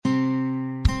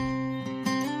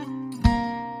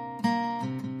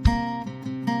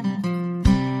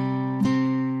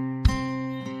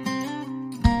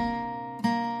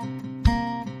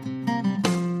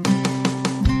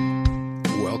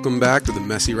back to the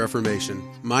Messy Reformation.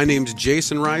 My name's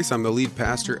Jason Rice. I'm the lead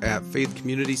pastor at Faith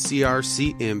Community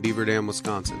CRC in Beaver Dam,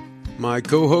 Wisconsin. My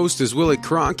co-host is Willie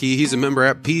Cronky. He's a member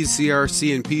at Pease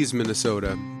CRC in Pease,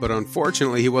 Minnesota, but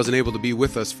unfortunately he wasn't able to be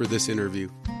with us for this interview.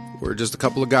 We're just a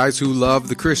couple of guys who love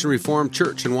the Christian Reformed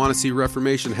Church and want to see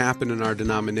Reformation happen in our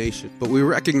denomination. But we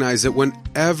recognize that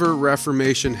whenever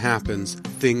Reformation happens,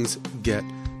 things get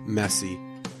messy.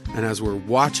 And as we're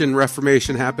watching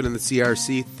Reformation happen in the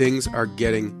CRC, things are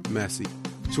getting messy.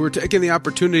 So we're taking the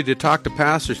opportunity to talk to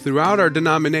pastors throughout our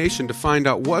denomination to find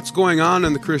out what's going on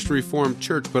in the Christian Reformed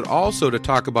Church, but also to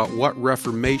talk about what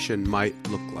Reformation might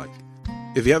look like.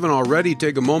 If you haven't already,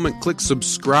 take a moment, click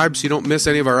subscribe so you don't miss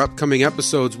any of our upcoming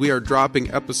episodes. We are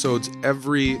dropping episodes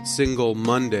every single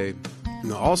Monday.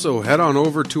 And also, head on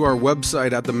over to our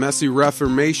website at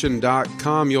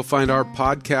themessyreformation.com. You'll find our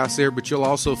podcast there, but you'll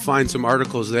also find some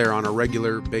articles there on a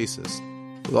regular basis.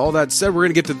 With all that said, we're going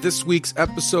to get to this week's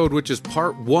episode, which is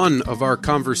part 1 of our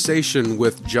conversation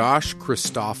with Josh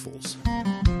Christoffels.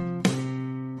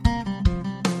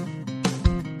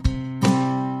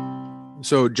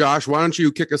 So, Josh, why don't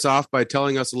you kick us off by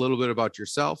telling us a little bit about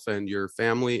yourself and your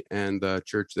family and the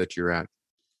church that you're at?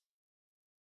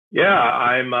 Yeah,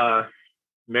 I'm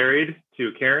married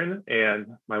to Karen, and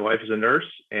my wife is a nurse,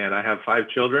 and I have 5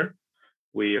 children.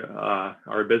 We are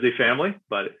a busy family,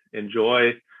 but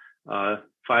enjoy 5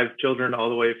 children all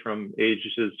the way from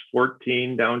ages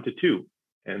 14 down to 2.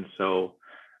 And so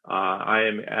I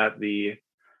am at the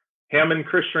Hammond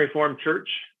Christian Reformed Church,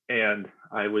 and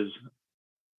I was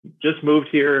just moved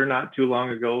here not too long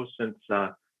ago, since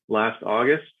last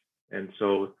August. And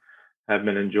so have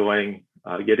been enjoying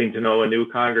getting to know a new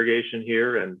congregation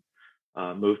here, and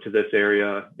moved to this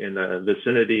area in the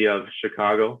vicinity of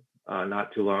Chicago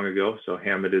not too long ago. So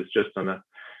Hammond is just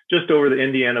over the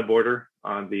Indiana border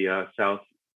on the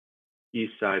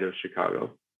southeast side of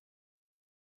Chicago.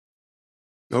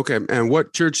 Okay, and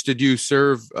what church did you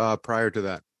serve prior to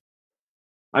that?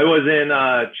 I was in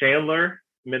Chandler,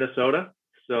 Minnesota.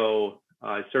 So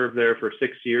I served there for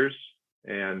 6 years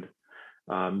and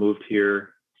moved here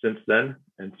since then.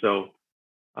 And so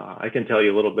I can tell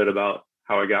you a little bit about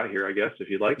how I got here, I guess, if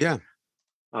you'd like. Yeah.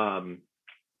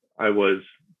 I was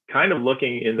kind of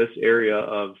looking in this area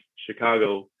of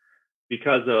Chicago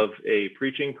because of a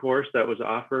preaching course that was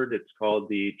offered. It's called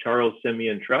the Charles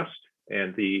Simeon Trust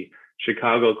and the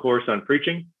Chicago Course on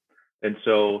Preaching. And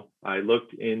so I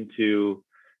looked into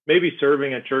maybe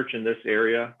serving a church in this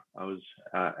area. I was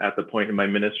at the point in my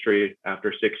ministry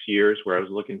after 6 years where I was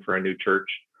looking for a new church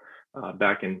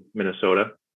back in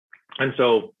Minnesota. And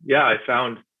so, yeah, I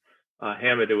found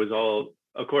Hammond. It was all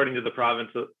according to the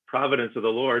providence of the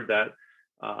Lord that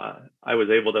I was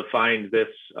able to find this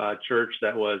church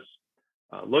that was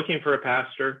looking for a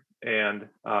pastor. And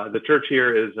the church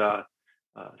here is a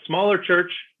smaller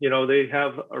church. You know, they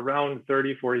have around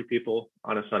 30, 40 people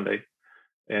on a Sunday.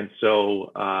 And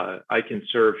so I can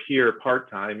serve here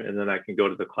part-time, and then I can go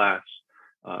to the class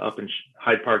up in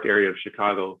Hyde Park area of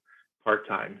Chicago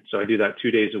part-time. So I do that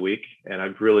 2 days a week, and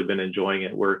I've really been enjoying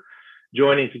it. We're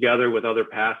joining together with other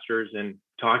pastors and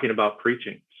talking about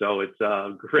preaching. So it's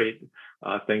a great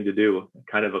thing to do,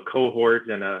 kind of a cohort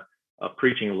and a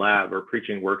preaching lab or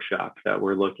preaching workshop that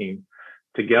we're looking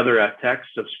together at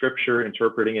text of scripture,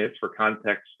 interpreting it for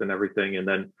context and everything, and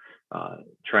then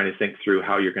trying to think through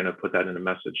how you're going to put that in a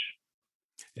message.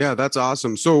 Yeah, that's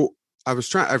awesome. So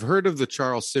I've heard of the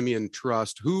Charles Simeon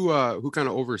Trust. Who kind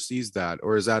of oversees that,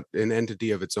 or is that an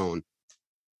entity of its own?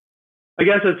 I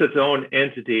guess it's its own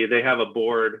entity. They have a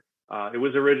board. It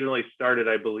was originally started,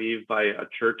 I believe, by a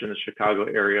church in the Chicago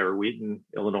area or Wheaton,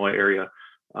 Illinois area,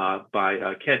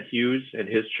 by Kent Hughes and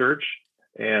his church.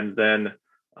 And then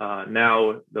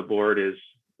now the board is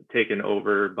taken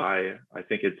over by, I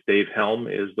think it's Dave Helm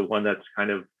is the one that's kind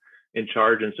of in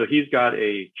charge. And so he's got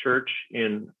a church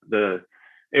in the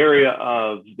area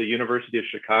of the University of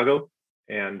Chicago.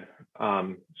 And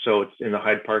so it's in the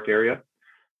Hyde Park area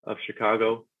of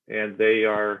Chicago, and they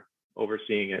are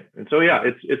overseeing it. And so, yeah,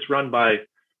 it's run by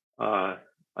a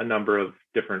number of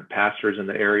different pastors in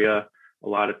the area. A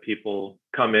lot of people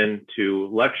come in to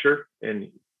lecture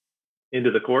and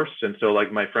into the course. And so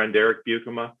like my friend Derek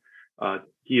Buikema,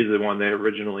 he is the one that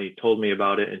originally told me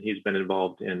about it, and he's been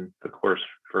involved in the course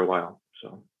for a while.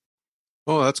 So,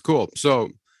 oh, that's cool. So,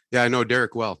 yeah, I know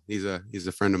Derek well. He's a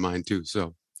friend of mine too.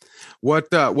 So, what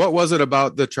was it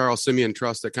about the Charles Simeon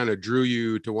Trust that kind of drew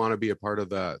you to want to be a part of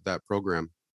that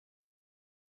program?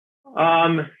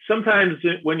 Sometimes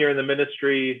when you're in the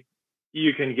ministry,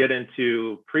 you can get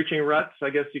into preaching ruts, I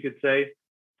guess you could say.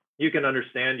 You can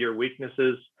understand your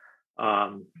weaknesses,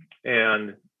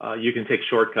 and you can take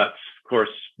shortcuts. Of course,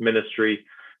 ministry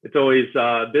it's always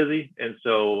busy. And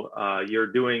so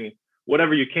you're doing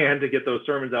whatever you can to get those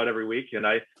sermons out every week. And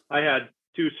I had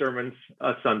 2 sermons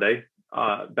a Sunday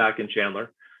back in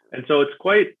Chandler. And so it's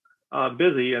quite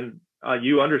busy. And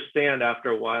you understand after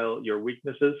a while your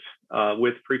weaknesses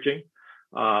with preaching.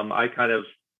 I kind of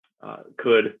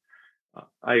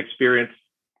I experience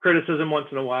criticism once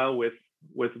in a while with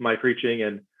my preaching.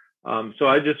 And so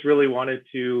I just really wanted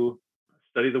to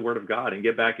study the Word of God and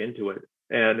get back into it.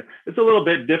 And it's a little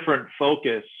bit different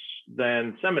focus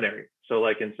than seminary. So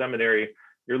like in seminary,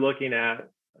 you're looking at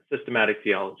systematic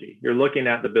theology. You're looking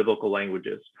at the biblical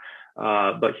languages.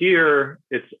 But here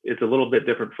it's a little bit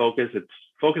different focus. It's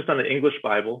focused on the English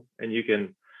Bible, and you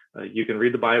can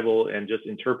read the Bible and just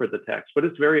interpret the text, but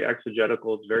it's very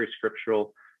exegetical. It's very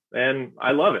scriptural, and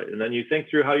I love it. And then you think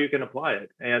through how you can apply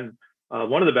it. And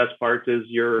one of the best parts is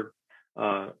your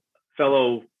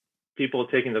fellow people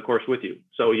taking the course with you.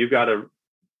 So you've got a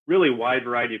really wide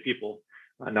variety of people,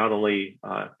 not only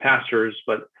pastors,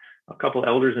 but a couple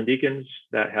elders and deacons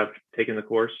that have taken the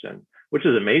course, and which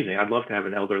is amazing. I'd love to have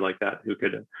an elder like that who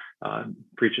could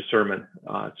preach a sermon.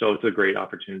 So it's a great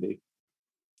opportunity.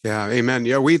 Yeah, amen.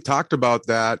 Yeah, we talked about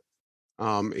that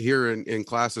here in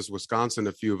Classes, Wisconsin,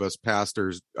 a few of us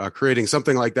pastors creating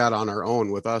something like that on our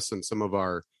own with us and some of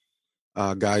our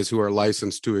guys who are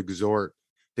licensed to exhort,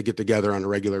 to get together on a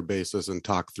regular basis and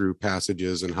talk through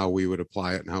passages and how we would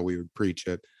apply it and how we would preach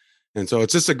it. And so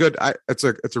it's just it's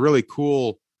a really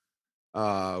cool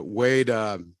way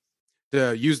to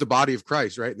use the body of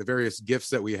Christ, right? And the various gifts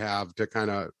that we have to kind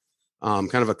of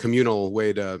a communal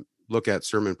way to look at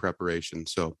sermon preparation.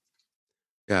 So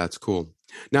yeah, it's cool.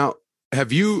 Now,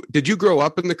 did you grow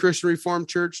up in the Christian Reformed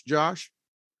Church, Josh?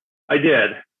 I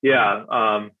did.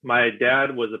 Yeah. My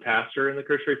dad was a pastor in the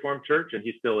Christian Reformed Church, and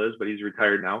he still is, but he's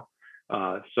retired now.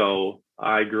 So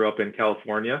I grew up in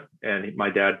California, and my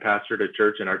dad pastored a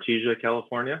church in Artesia,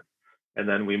 California. And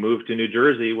then we moved to New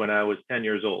Jersey when I was 10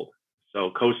 years old.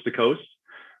 So coast to coast.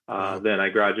 Then I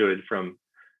graduated from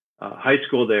high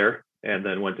school there and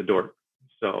then went to Dordt.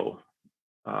 So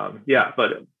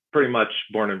but pretty much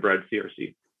born and bred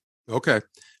CRC. Okay.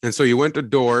 And so you went to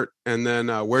Dordt, and then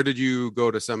where did you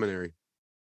go to seminary?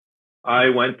 I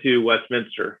went to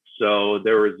Westminster. So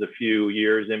there was a few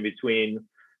years in between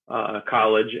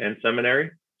college and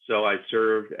seminary. So I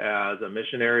served as a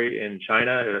missionary in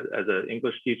China, as an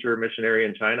English teacher missionary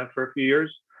in China for a few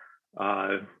years.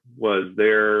 Was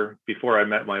there before I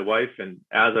met my wife. And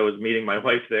as I was meeting my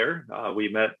wife there, we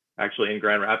met actually in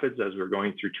Grand Rapids as we were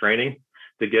going through training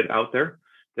to get out there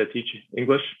to teach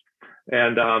English.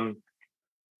 And and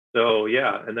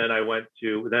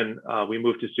then we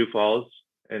moved to Sioux Falls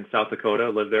in South Dakota,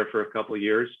 lived there for a couple of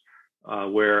years,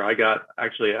 where I got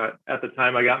at the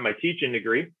time I got my teaching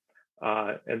degree,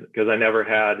 and because I never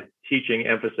had teaching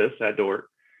emphasis at Dordt.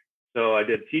 So I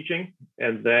did teaching,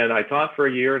 and then I taught for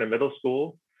a year in a middle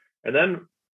school, and then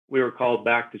we were called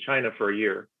back to China for a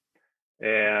year.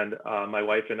 And my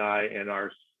wife and I, and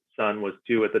our son was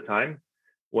 2 at the time,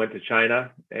 went to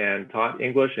China and taught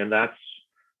English, and that's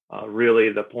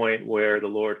really the point where the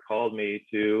Lord called me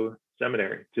to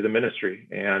seminary, to the ministry.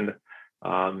 And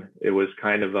it was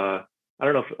kind of I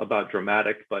don't know about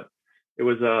dramatic, but it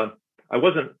was I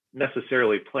wasn't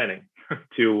necessarily planning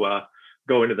to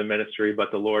go into the ministry,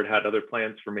 but the Lord had other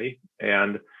plans for me.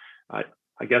 And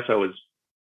I guess I was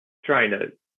trying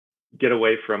to get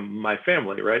away from my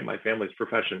family, right? My family's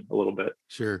profession a little bit.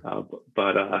 Sure.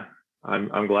 But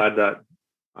I'm glad that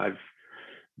I've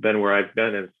been where I've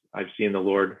been, and I've seen the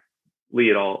Lord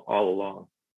lead all along.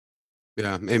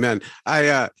 Yeah. Amen.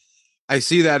 I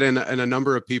see that in a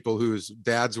number of people whose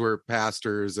dads were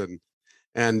pastors, and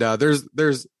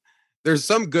there's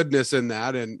some goodness in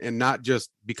that, and not just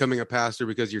becoming a pastor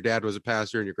because your dad was a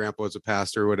pastor and your grandpa was a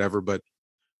pastor or whatever, but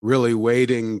really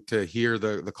waiting to hear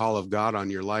the call of God on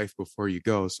your life before you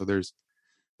go. So there's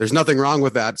nothing wrong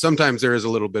with that. Sometimes there is a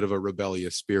little bit of a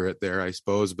rebellious spirit there, I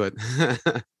suppose, but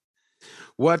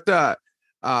what I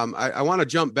want to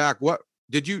jump back. What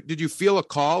did you feel a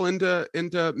call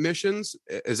into missions?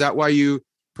 Is that why you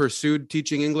pursued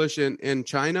teaching English in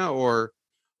China, or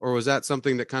was that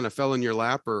something that kind of fell in your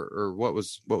lap, or what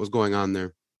was going on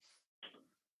there?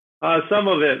 Some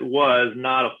of it was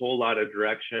not a whole lot of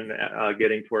direction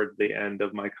getting towards the end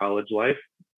of my college life,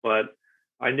 but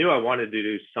I knew I wanted to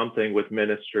do something with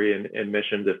ministry and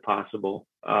missions if possible.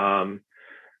 I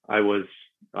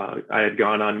had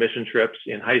gone on mission trips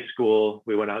in high school.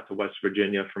 We went out to West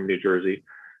Virginia from New Jersey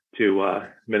to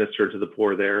minister to the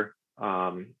poor there.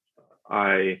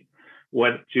 I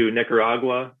went to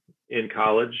Nicaragua in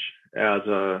college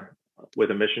with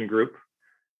a mission group.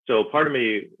 So part of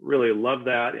me really loved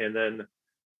that. And then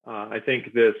I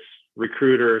think this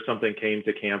recruiter or something came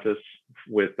to campus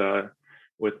with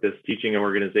this teaching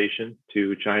organization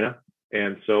to China,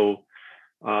 and so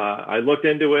I looked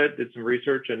into it, did some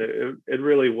research, and it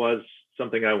really was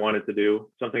something I wanted to do,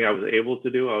 something I was able to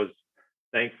do. I was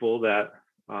thankful that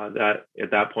that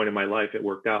at that point in my life it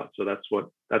worked out. So that's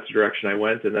the direction I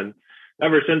went, and then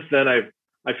ever since then I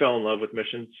fell in love with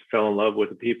missions, fell in love with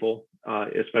the people,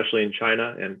 especially in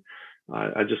China, and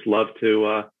I just love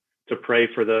to pray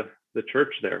for the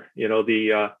church there. You know,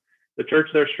 the church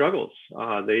there struggles.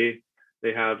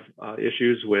 They have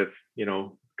issues with, you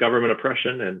know, government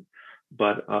oppression,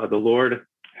 but the Lord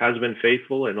has been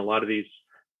faithful, and a lot of these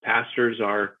pastors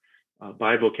are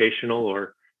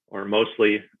bivocational or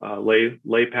mostly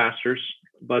lay pastors,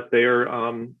 but they're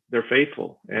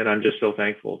faithful, and I'm just so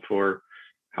thankful for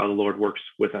how the Lord works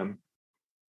with them.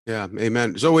 Yeah,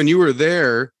 amen. So when you were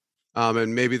there,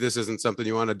 and maybe this isn't something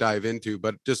you want to dive into,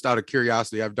 but just out of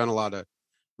curiosity, I've done a lot of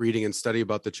reading and study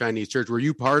about the Chinese church. Were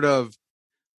you part of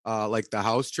like the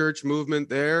house church movement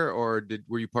there, or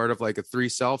were you part of like a three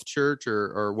self church,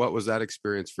 or what was that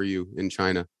experience for you in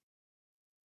China?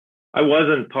 I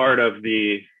wasn't part of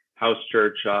the house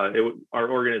church. Our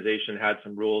organization had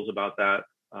some rules about that,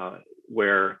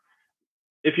 where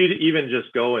if you even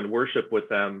just go and worship with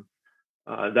them,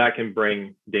 that can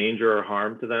bring danger or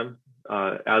harm to them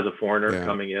as a foreigner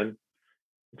coming in.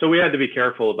 So we had to be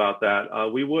careful about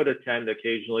that. We would attend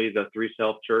occasionally the Three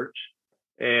Self Church,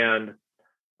 and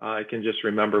I can just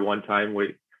remember one time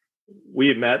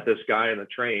we met this guy on the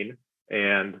train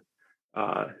and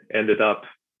ended up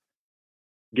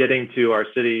getting to our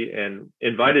city and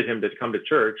invited him to come to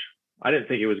church. I didn't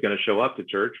think he was going to show up to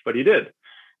church, but he did.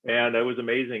 And it was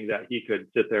amazing that he could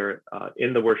sit there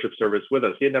in the worship service with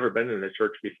us. He had never been in a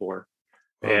church before.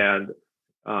 Oh.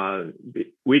 And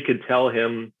we could tell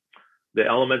him the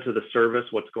elements of the service,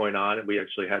 what's going on. And we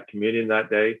actually had communion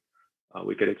that day.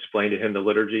 We could explain to him the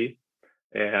liturgy.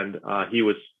 And he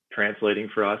was translating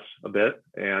for us a bit.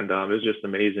 And it was just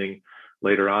amazing.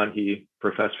 Later on, he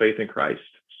professed faith in Christ.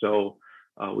 So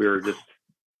we were just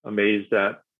amazed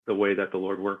at the way that the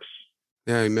Lord works.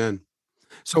 Yeah, amen.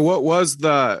 So what was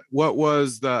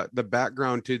the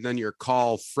background to then your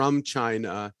call from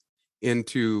China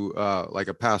into like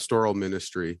a pastoral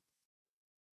ministry?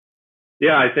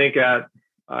 Yeah, I think at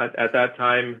that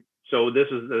time, so this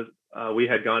is we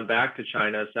had gone back to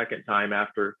China a second time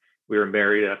after we were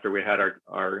married, after we had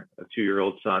our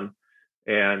 2-year-old son,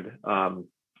 and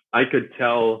I could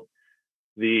tell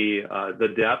the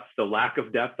depth, the lack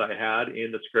of depth I had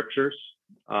in the scriptures.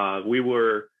 We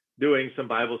were doing some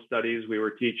Bible studies. We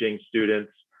were teaching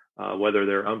students, whether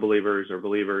they're unbelievers or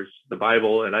believers, the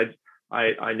Bible, and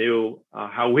I knew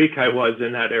how weak I was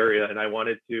in that area, and I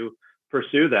wanted to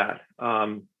pursue that.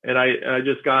 And I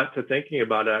just got to thinking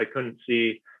about it. I couldn't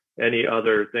see any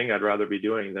other thing I'd rather be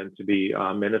doing than to be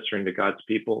ministering to God's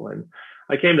people. And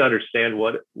I came to understand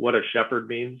what a shepherd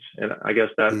means, and I guess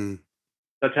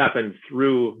that's happened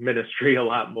through ministry a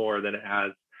lot more than it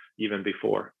has even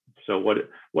before. So what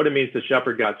it means to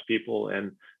shepherd God's people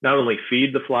and not only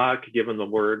feed the flock, give them the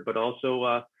word, but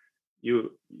also you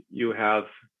have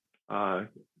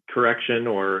correction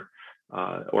or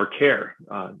care,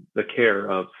 the care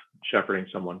of shepherding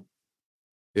someone.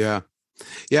 Yeah.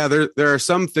 There are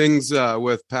some things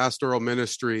with pastoral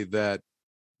ministry that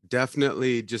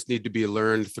definitely just need to be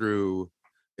learned through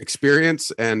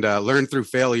experience and learned through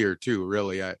failure too.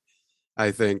 Really,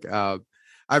 I think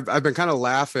I've been kind of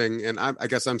laughing, and I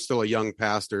guess I'm still a young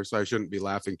pastor, so I shouldn't be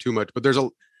laughing too much. But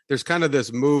there's kind of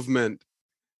this movement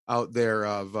out there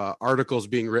of articles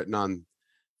being written on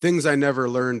things I never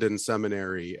learned in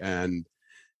seminary, and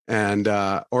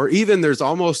or even there's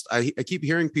almost I keep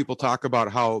hearing people talk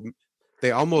about how they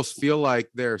almost feel like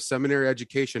their seminary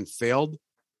education failed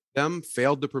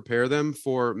to prepare them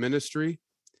for ministry,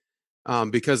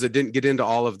 because it didn't get into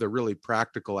all of the really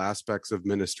practical aspects of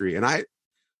ministry. And I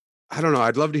don't know,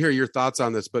 I'd love to hear your thoughts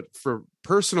on this, but for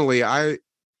personally, I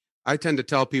tend to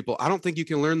tell people, I don't think you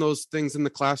can learn those things in the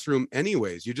classroom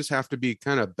anyways. You just have to be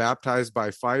kind of baptized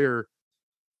by fire,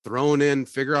 thrown in,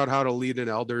 figure out how to lead an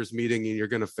elders meeting, and you're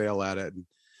going to fail at it,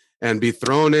 and be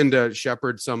thrown in to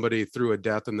shepherd somebody through a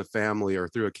death in the family or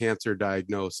through a cancer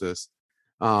diagnosis.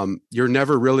 You're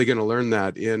never really going to learn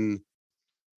that in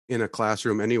a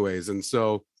classroom anyways. And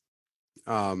so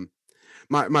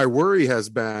my worry has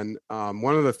been,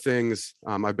 one of the things,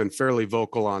 I've been fairly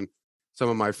vocal on some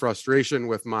of my frustration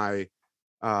with my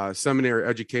seminary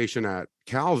education at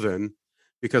Calvin,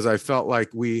 because I felt like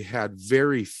we had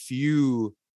very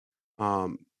few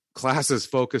classes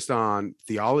focused on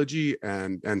theology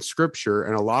and scripture,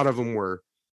 and a lot of them were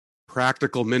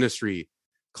practical ministry,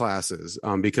 classes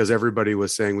because everybody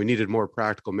was saying we needed more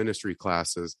practical ministry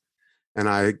classes. And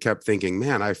I kept thinking,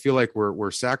 man, I feel like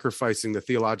we're sacrificing the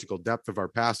theological depth of our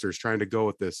pastors trying to go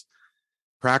with this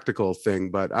practical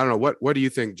thing. But I don't know. What do you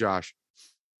think, Josh?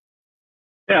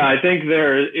 Yeah, I think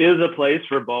there is a place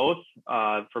for both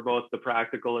the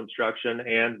practical instruction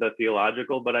and the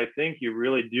theological. But I think you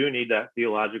really do need that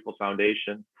theological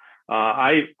foundation.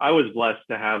 I was blessed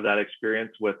to have that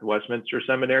experience with Westminster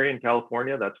Seminary in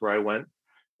California. That's where I went,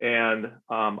 and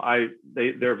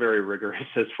they're very rigorous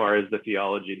as far as the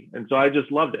theology, and so I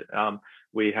just loved it.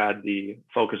 We had the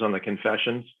focus on the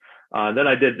confessions. Then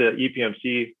I did the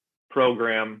EPMC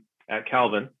program at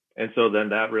Calvin, and so then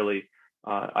that really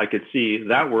I could see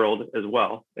that world as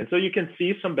well. And so you can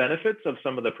see some benefits of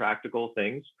some of the practical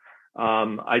things.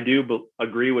 I do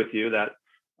agree with you that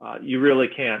you really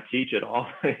can't teach it all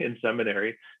in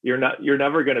seminary. You're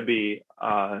never going to be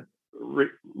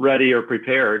ready or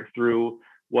prepared through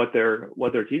what they're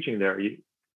teaching there.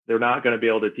 They're not going to be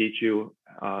able to teach you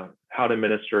how to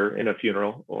minister in a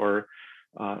funeral, or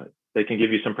they can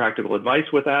give you some practical advice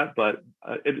with that, but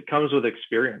it comes with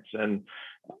experience and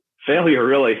failure,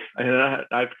 really. And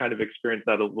I've kind of experienced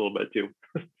that a little bit too.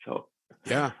 So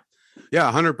yeah,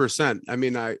 100%. I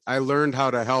mean, I learned how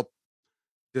to help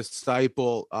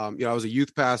disciple. I was a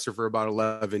youth pastor for about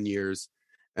 11 years,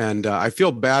 and I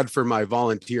feel bad for my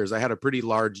volunteers. I had a pretty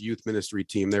large youth ministry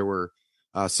team. There were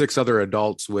 6 other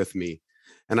adults with me,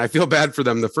 and I feel bad for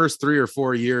them. The first 3 or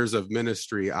 4 years of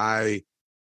ministry, I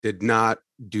did not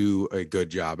do a good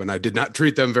job, and I did not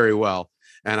treat them very well.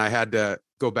 And I had to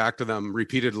go back to them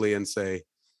repeatedly and say,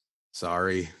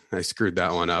 sorry, I screwed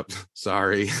that one up.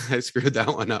 Sorry, I screwed that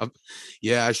one up.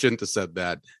 Yeah, I shouldn't have said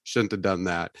that. Shouldn't have done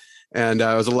that. And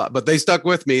it was a lot, but they stuck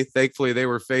with me. Thankfully, they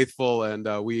were faithful. And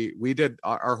we did,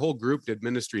 our whole group did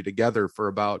ministry together for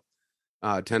about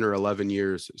 10 or 11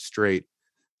 years straight,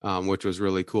 which was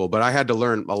really cool. But I had to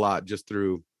learn a lot just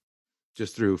through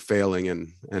failing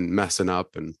and messing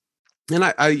up. And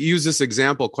I use this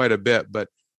example quite a bit, but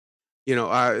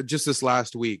just this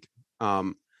last week,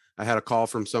 I had a call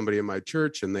from somebody in my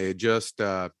church, and they had just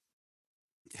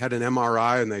had an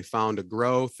MRI, and they found a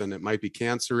growth, and it might be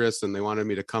cancerous, and they wanted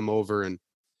me to come over and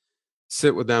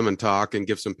sit with them and talk and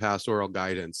give some pastoral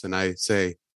guidance. And I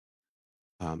say,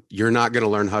 you're not going to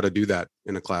learn how to do that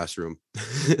in a classroom.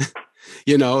 I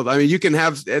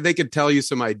mean, they could tell you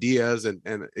some ideas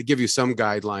and give you some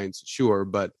guidelines, sure,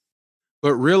 but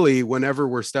really, whenever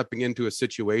we're stepping into a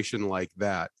situation like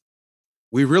that,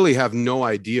 we really have no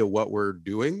idea what we're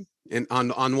doing. And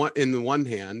on what, in the one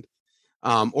hand,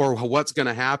 or what's going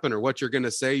to happen or what you're going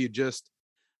to say.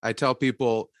 I tell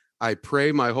people, I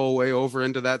pray my whole way over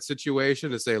into that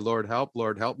situation to say, Lord, help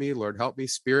me, Lord, help me,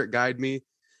 Spirit, guide me.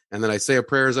 And then I say a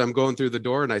prayer as I'm going through the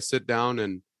door, and I sit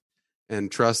down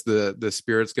and trust the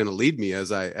Spirit's going to lead me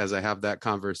as I have that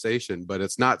conversation. But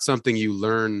it's not something you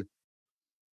learn.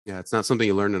 Yeah, it's not something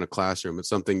you learn in a classroom. It's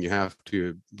something you have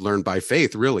to learn by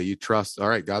faith, really. You trust, all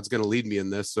right, God's going to lead me in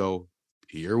this, so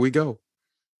here we go.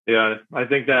 Yeah, I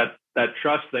think that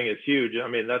trust thing is huge. I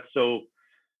mean, that's so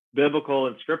biblical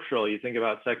and scriptural. You think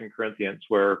about 2 Corinthians,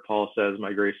 where Paul says,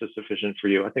 my grace is sufficient for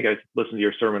you. I think I listened to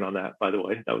your sermon on that, by the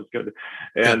way. That was good.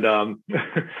 And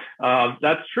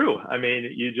that's true. I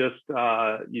mean, you just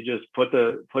put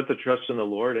the trust in the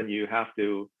Lord, and you have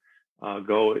to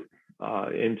go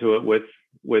into it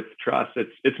with trust.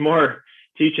 It's more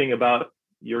teaching about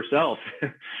yourself,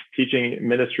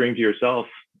 ministering to yourself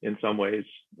in some ways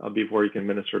before you can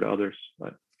minister to others.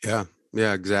 But yeah,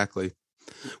 exactly.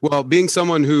 Well, being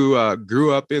someone who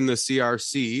grew up in the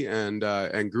CRC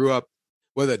and grew up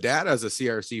with a dad as a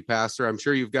CRC pastor, I'm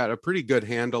sure you've got a pretty good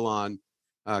handle on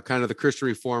kind of the Christian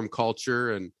Reform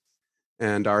culture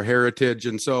and our heritage.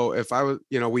 And so if I was,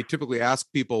 we typically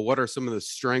ask people, what are some of the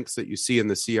strengths that you see in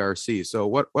the CRC? So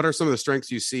what are some of the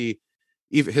strengths you see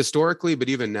even historically, but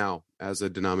even now as a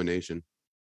denomination?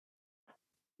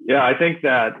 Yeah, I think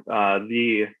that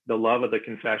the love of the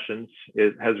confessions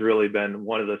has really been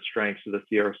one of the strengths of the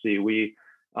CRC. We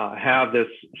have this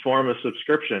form of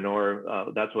subscription,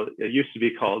 or that's what it used to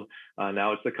be called.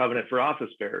 Now it's the Covenant for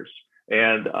Office Bearers.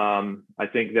 And I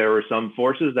think there were some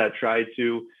forces that tried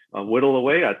to whittle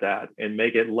away at that and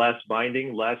make it less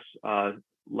binding, less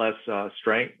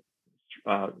strength,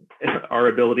 our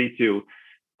ability to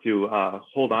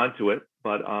hold on to it.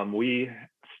 But we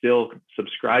still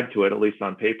subscribe to it, at least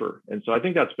on paper. And so I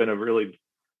think that's been a really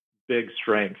big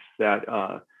strength,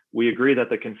 that we agree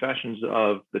that the confessions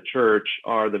of the church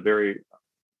are the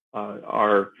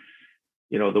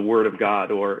Word of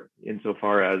God, or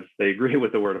insofar as they agree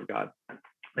with the Word of God.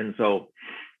 And so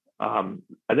I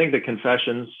think the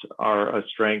confessions are a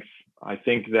strength. I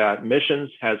think that missions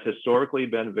has historically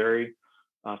been very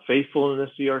faithful in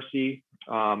the CRC.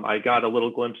 I got a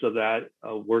little glimpse of that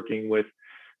working with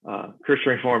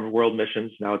Christian Reformed World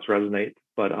Missions. Now it's Resonate,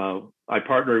 but I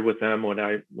partnered with them when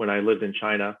I lived in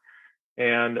China,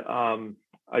 and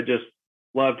I just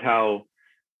loved how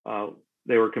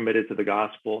they were committed to the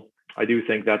gospel. I do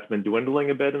think that's been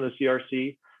dwindling a bit in the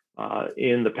CRC.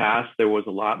 In the past, there was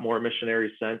a lot more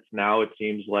missionaries sent. Now it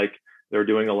seems like they're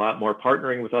doing a lot more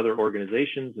partnering with other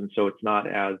organizations, and so it's not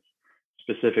as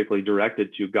specifically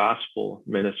directed to gospel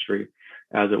ministry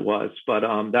as it was. But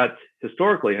that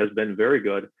historically has been very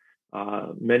good.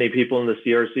 Many people in the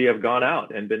CRC have gone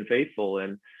out and been faithful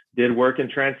and did work in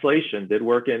translation, did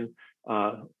work in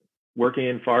working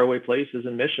in faraway places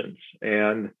and missions.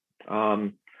 And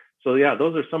so, yeah,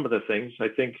 those are some of the things. I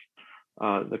think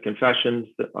the confessions,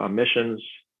 missions,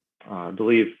 I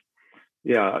believe,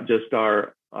 just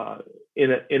are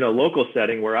in a local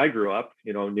setting where I grew up,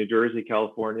 New Jersey,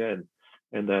 California,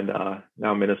 and then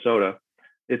now Minnesota.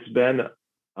 It's been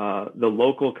the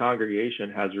local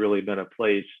congregation has really been a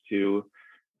place to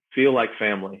feel like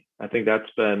family. I think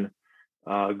that's been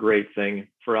a great thing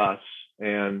for us.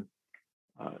 And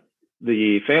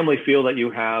the family feel that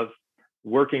you have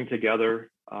working together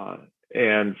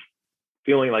and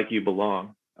feeling like you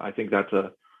belong. I think that's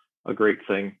a great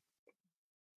thing.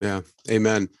 Yeah.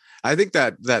 Amen. I think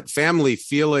that family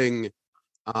feeling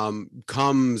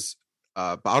comes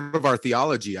out of our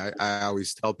theology. I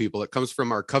always tell people it comes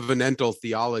from our covenantal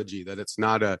theology, that it's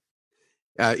not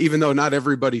even though not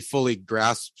everybody fully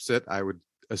grasps it, I would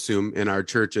assume, in our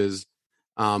churches,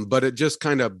 but it just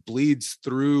kind of bleeds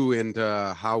through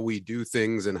into how we do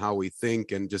things and how we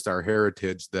think and just our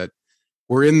heritage, that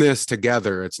we're in this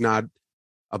together. It's not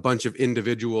a bunch of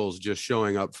individuals just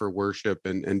showing up for worship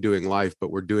and doing life, but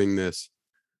we're doing this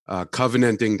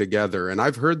covenanting together. And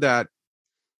I've heard that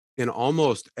in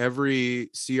almost every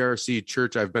CRC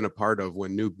church I've been a part of.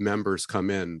 When new members come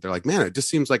in, they're like, man, it just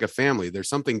seems like a family. There's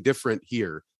something different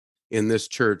here in this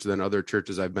church than other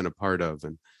churches I've been a part of.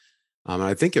 And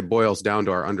I think it boils down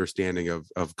to our understanding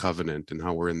of covenant and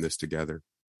how we're in this together.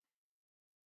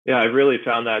 Yeah, I've really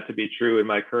found that to be true in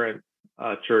my current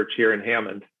church here in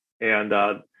Hammond. And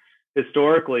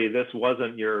historically, this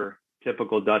wasn't your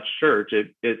typical Dutch church.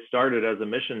 It started as a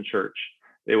mission church.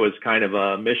 It was kind of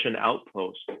a mission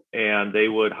outpost, and they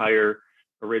would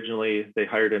they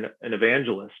hired an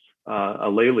evangelist, a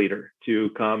lay leader,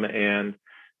 to come and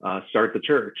start the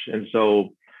church. And so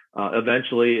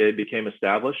eventually it became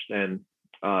established, and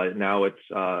now it's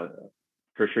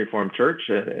Christian Reformed Church,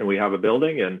 and we have a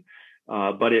building,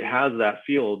 but it has that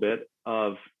feel a bit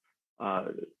of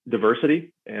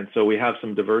diversity. And so we have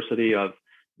some diversity of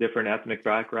different ethnic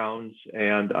backgrounds,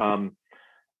 and a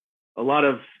lot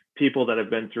of people that have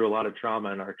been through a lot of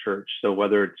trauma in our church. So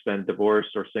whether it's been divorced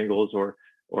or singles or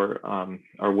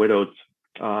are widows,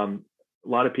 a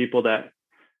lot of people that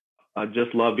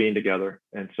just love being together.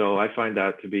 And so I find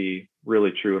that to be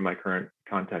really true in my current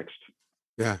context.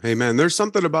 Yeah. Amen. There's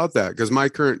something about that, because my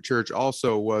current church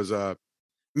also was it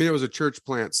was a church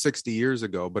plant 60 years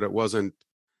ago, but it wasn't,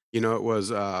 it was,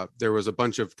 there was a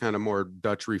bunch of kind of more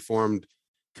Dutch Reformed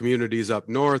communities up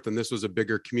north. And this was a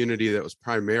bigger community that was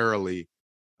primarily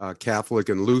Catholic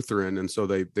and Lutheran. And so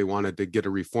they wanted to get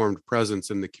a Reformed presence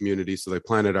in the community. So they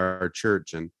planted our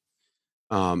church. And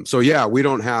so, yeah, we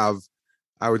don't have,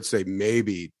 I would say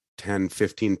maybe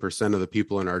 10-15% of the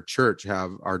people in our church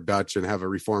are Dutch and have a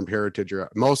Reformed heritage.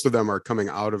 Or most of them are coming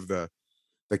out of the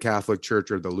Catholic Church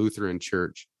or the Lutheran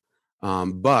Church.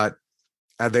 But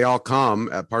they all come.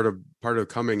 Part of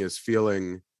coming is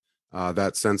feeling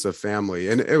that sense of family.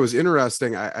 And it was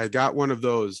interesting. I got one of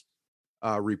those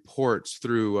reports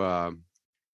through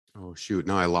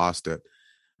now I lost it.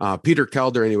 Peter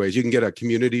Kelder. Anyways, you can get a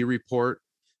community report,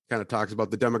 kind of talks about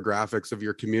the demographics of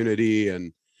your community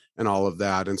and all of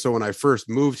that. And so when I first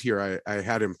moved here, I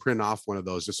had him print off one of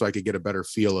those just so I could get a better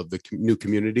feel of the new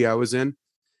community I was in.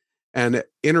 And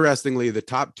interestingly, the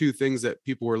top two things that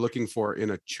people were looking for in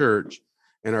a church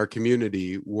in our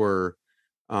community were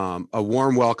a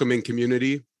warm, welcoming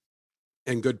community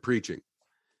and good preaching.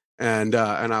 And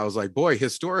I was like, boy,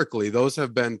 historically, those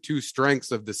have been two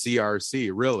strengths of the CRC,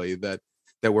 really, that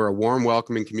we're a warm,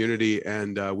 welcoming community,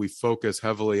 and we focus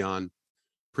heavily on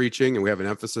preaching, and we have an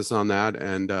emphasis on that.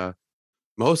 And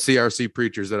most CRC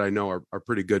preachers that I know are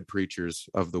pretty good preachers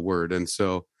of the word. And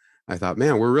so I thought,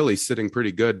 man, we're really sitting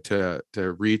pretty good to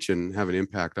reach and have an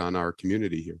impact on our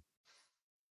community here.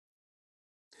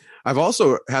 I've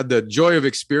also had the joy of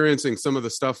experiencing some of the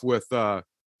stuff with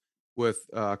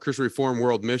Christian Reformed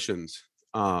World Missions.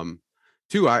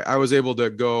 Too, I was able to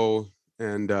go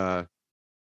and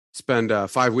spend a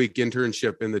 5-week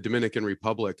internship in the Dominican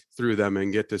Republic through them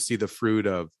and get to see the fruit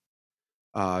of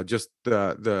just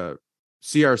the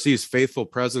CRC's faithful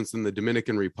presence in the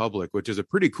Dominican Republic, which is a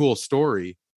pretty cool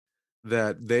story.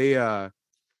 That the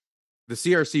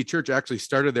CRC church actually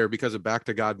started there because of Back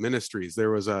to God Ministries. There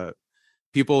was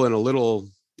people in a little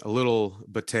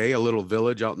batey, a little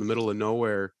village out in the middle of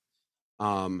nowhere,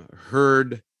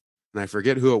 heard, and I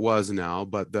forget who it was now,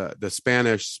 but the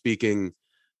Spanish speaking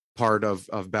part of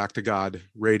Back to God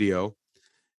radio.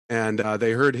 And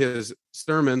they heard his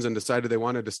sermons and decided they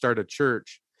wanted to start a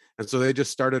church. And so they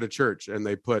just started a church, and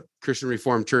they put Christian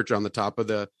Reformed Church on the top of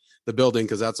the building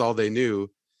because that's all they knew.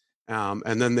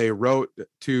 And then they wrote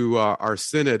to our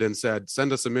synod and said,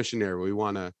 send us a missionary.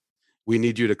 We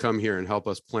need you to come here and help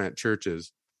us plant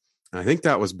churches. And I think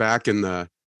that was back in the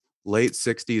late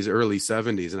 60s, early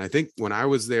 70s. And I think when I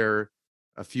was there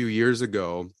a few years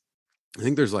ago, I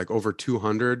think there's like over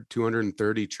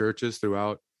 230 churches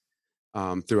throughout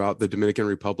the Dominican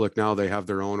Republic. Now they have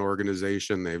their own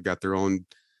organization. They've got their own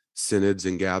synods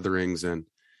and gatherings. And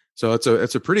so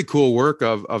it's a pretty cool work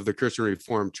of the Christian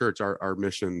Reformed Church, our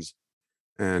missions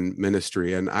and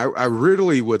ministry. And I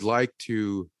really would like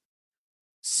to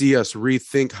see us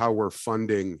rethink how we're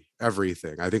funding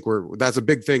everything. I think that's a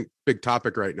big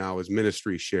topic right now is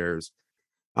ministry shares,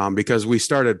 because we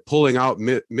started pulling out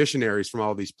missionaries from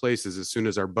all these places as soon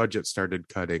as our budget started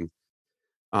cutting.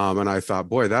 And I thought,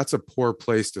 boy, that's a poor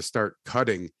place to start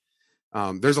cutting.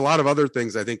 There's a lot of other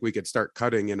things I think we could start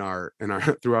cutting in our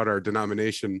throughout our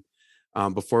denomination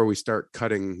before we start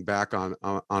cutting back on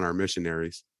our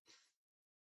missionaries.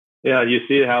 Yeah, you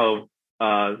see how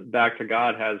Back to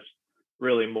God has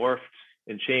really morphed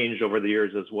and changed over the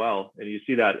years as well. And you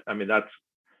see that, I mean, that's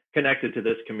connected to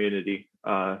this community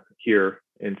here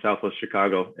in Southwest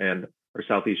Chicago or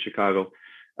Southeast Chicago.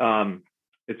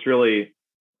 It's really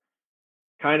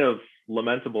kind of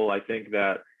lamentable, I think,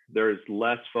 that there's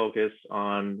less focus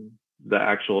on the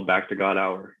actual Back to God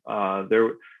hour.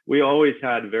 We always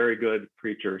had very good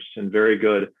preachers and very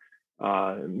good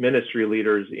ministry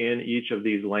leaders in each of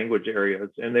these language areas,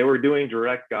 and they were doing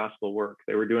direct gospel work.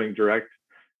 They were doing direct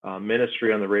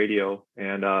ministry on the radio.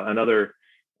 And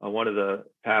one of the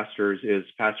pastors is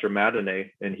Pastor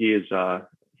Madene, and he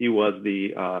was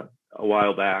a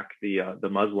while back the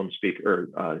Muslim speaker,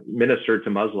 or ministered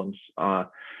to Muslims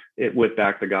with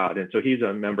Back to God, and so he's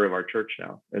a member of our church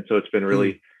now. And so it's been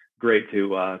really great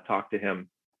to talk to him.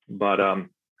 But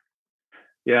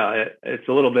yeah, it's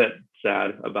a little bit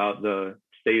sad about the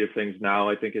state of things now.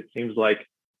 I think it seems like,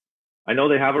 I know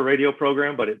they have a radio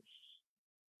program, but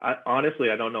honestly,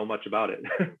 I don't know much about it.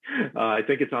 I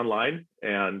think it's online,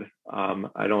 and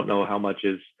I don't know how much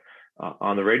is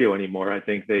on the radio anymore. I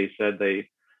think they said they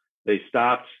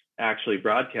stopped actually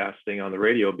broadcasting on the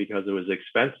radio because it was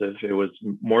expensive. It was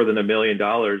more than $1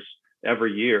 million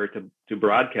every year to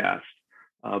broadcast.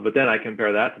 But then I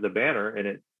compare that to the banner, and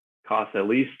it costs at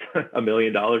least $1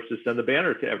 million to send the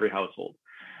banner to every household.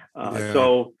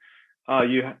 So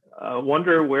you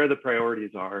wonder where the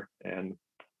priorities are. And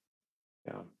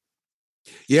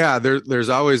there's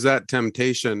always that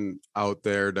temptation out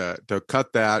there to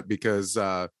cut that because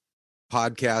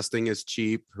podcasting is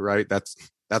cheap, right?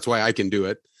 That's why I can do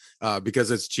it, because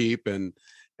it's cheap, and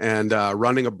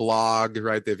running a blog,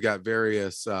 right? They've got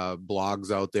various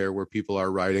blogs out there where people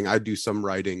are writing. I do some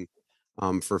writing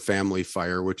for Family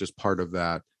Fire, which is part of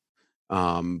that.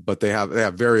 But they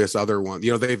have various other ones.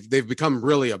 You know, they've become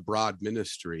really a broad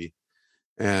ministry,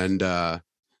 and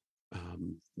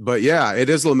but yeah, it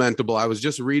is lamentable. I was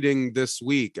just reading this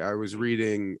week. I was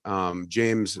reading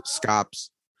James Scott's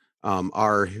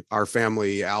our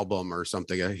family album or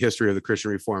something, a history of the Christian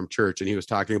Reformed Church, and he was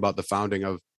talking about the founding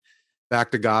of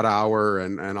Back to God Hour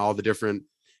and all the different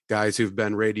guys who've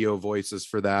been radio voices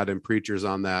for that and preachers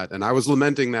on that. And I was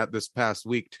lamenting that this past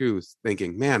week too,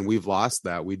 thinking, man, we've lost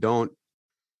that. We don't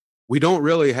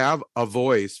really have a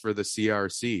voice for the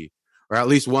CRC, or at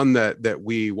least one that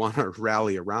we want to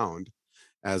rally around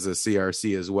as a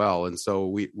CRC as well. And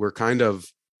so we're kind of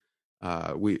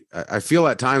I feel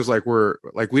at times like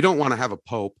we don't want to have a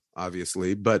pope,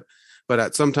 obviously, but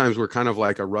at sometimes we're kind of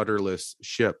like a rudderless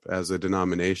ship as a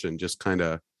denomination, just kind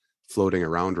of floating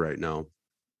around right now.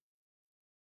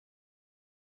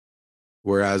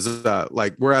 Whereas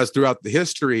throughout the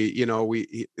history, you know,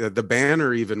 the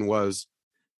banner even was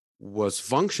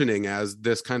functioning as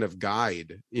this kind of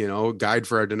guide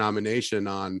for our denomination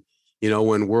on, you know,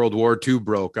 when World War II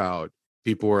broke out,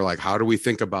 people were like, how do we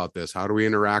think about this? How do we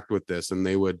interact with this? And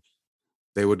they would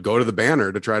go to the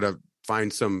banner to try to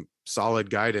find some solid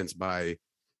guidance by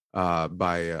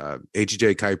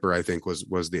H.J. Kuyper, I think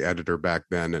was the editor back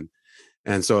then.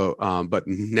 And so, but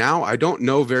now I don't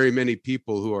know very many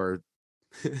people who are,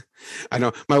 I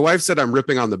know my wife said I'm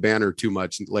ripping on the banner too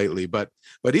much lately, but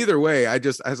either way, I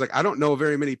was like, I don't know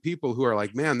very many people who are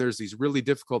like, man, there's these really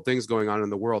difficult things going on in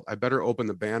the world. I better open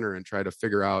the banner and try to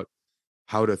figure out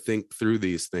how to think through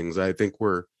these things. I think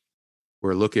we're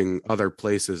looking other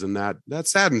places, and that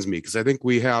saddens me, because I think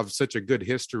we have such a good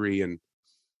history and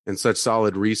such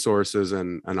solid resources,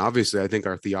 and obviously I think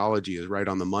our theology is right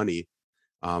on the money.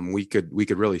 We could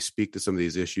really speak to some of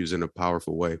these issues in a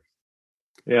powerful way.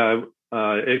 Yeah,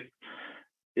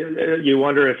 you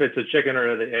wonder if it's a chicken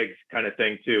or the egg kind of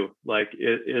thing too. Like,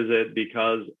 is it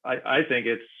because I think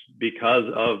it's because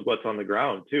of what's on the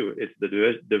ground too. It's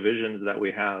the divisions that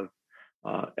we have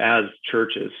as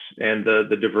churches, and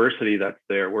the diversity that's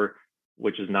there,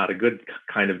 which is not a good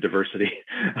kind of diversity.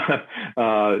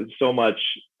 So much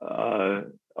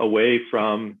away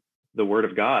from the Word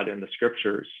of God and the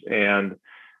Scriptures, and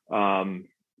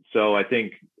so I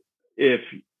think if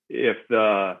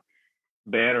the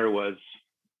banner was,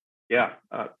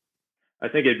 I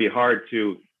think it'd be hard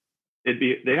to.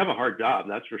 They have a hard job,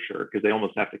 that's for sure, because they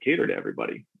almost have to cater to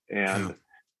everybody, and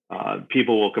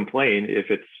people will complain if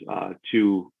it's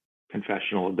too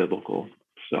confessional and biblical.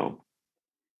 So,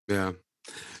 yeah.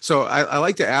 So I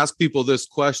like to ask people this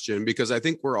question, because I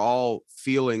think we're all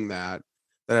feeling that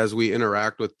as we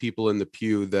interact with people in the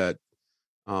pew, that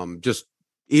just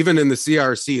even in the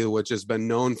CRC, which has been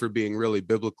known for being really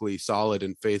biblically solid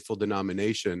and faithful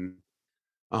denomination,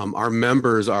 our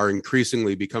members are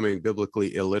increasingly becoming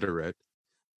biblically illiterate.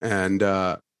 And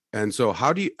so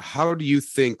how do you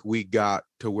think we got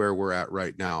to where we're at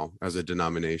right now as a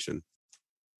denomination?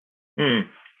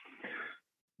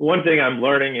 One thing I'm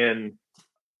learning in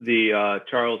the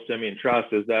Charles Simeon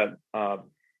Trust is that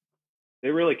they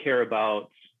really care about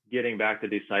getting back to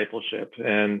discipleship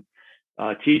and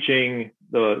teaching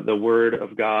the Word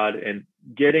of God, and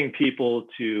getting people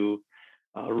to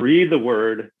read the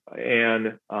Word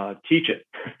and teach it.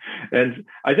 And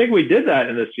I think we did that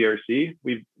in the CRC.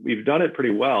 We've done it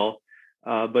pretty well,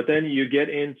 but then you get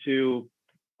into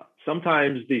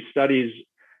sometimes these studies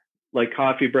like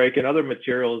Coffee Break and other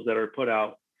materials that are put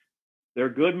out. They're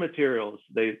good materials.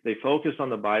 They focus on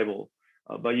the Bible,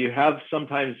 but you have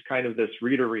sometimes kind of this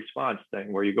reader response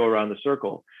thing where you go around the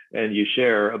circle and you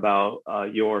share about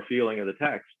your feeling of the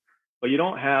text, but you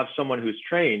don't have someone who's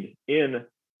trained in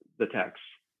the text,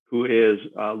 who is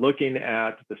looking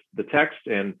at the text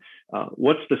and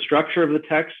what's the structure of the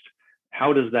text,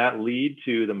 how does that lead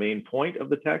to the main point of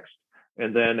the text,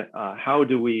 and then how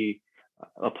do we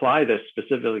apply this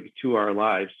specifically to our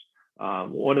lives.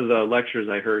 One of the lectures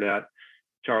I heard at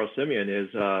Charles Simeon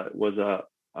was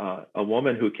a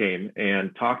woman who came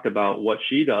and talked about what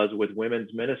she does with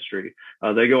women's ministry.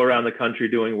 They go around the country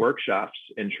doing workshops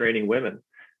and training women,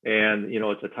 and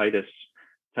it's a Titus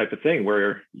type of thing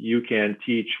where you can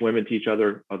women teach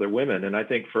other women. And I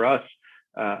think for us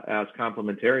as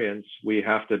complementarians, we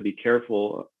have to be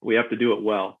careful. We have to do it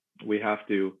well. We have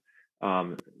to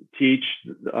teach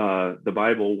the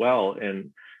Bible well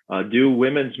and do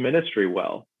women's ministry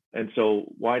well. And so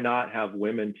why not have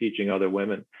women teaching other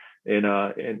women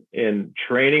in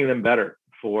training them better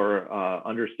for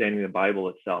understanding the Bible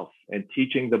itself, and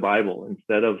teaching the Bible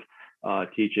instead of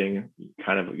teaching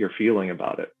kind of your feeling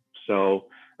about it. So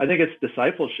I think it's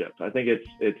discipleship. I think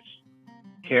it's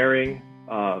caring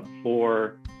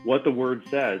for what the Word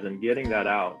says and getting that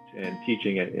out and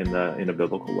teaching it in a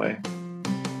biblical way.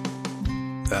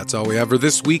 That's all we have for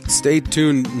this week. Stay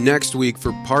tuned next week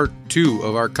for part 2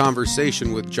 of our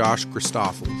conversation with Josh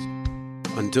Christoffels.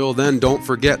 Until then, don't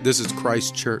forget, this is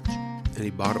Christ's church, and he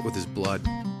bought it with his blood.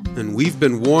 And we've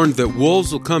been warned that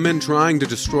wolves will come in trying to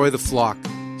destroy the flock.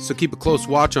 So keep a close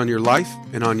watch on your life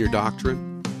and on your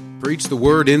doctrine. Preach the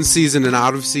word in season and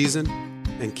out of season,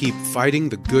 and keep fighting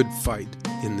the good fight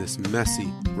in this messy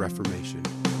Reformation.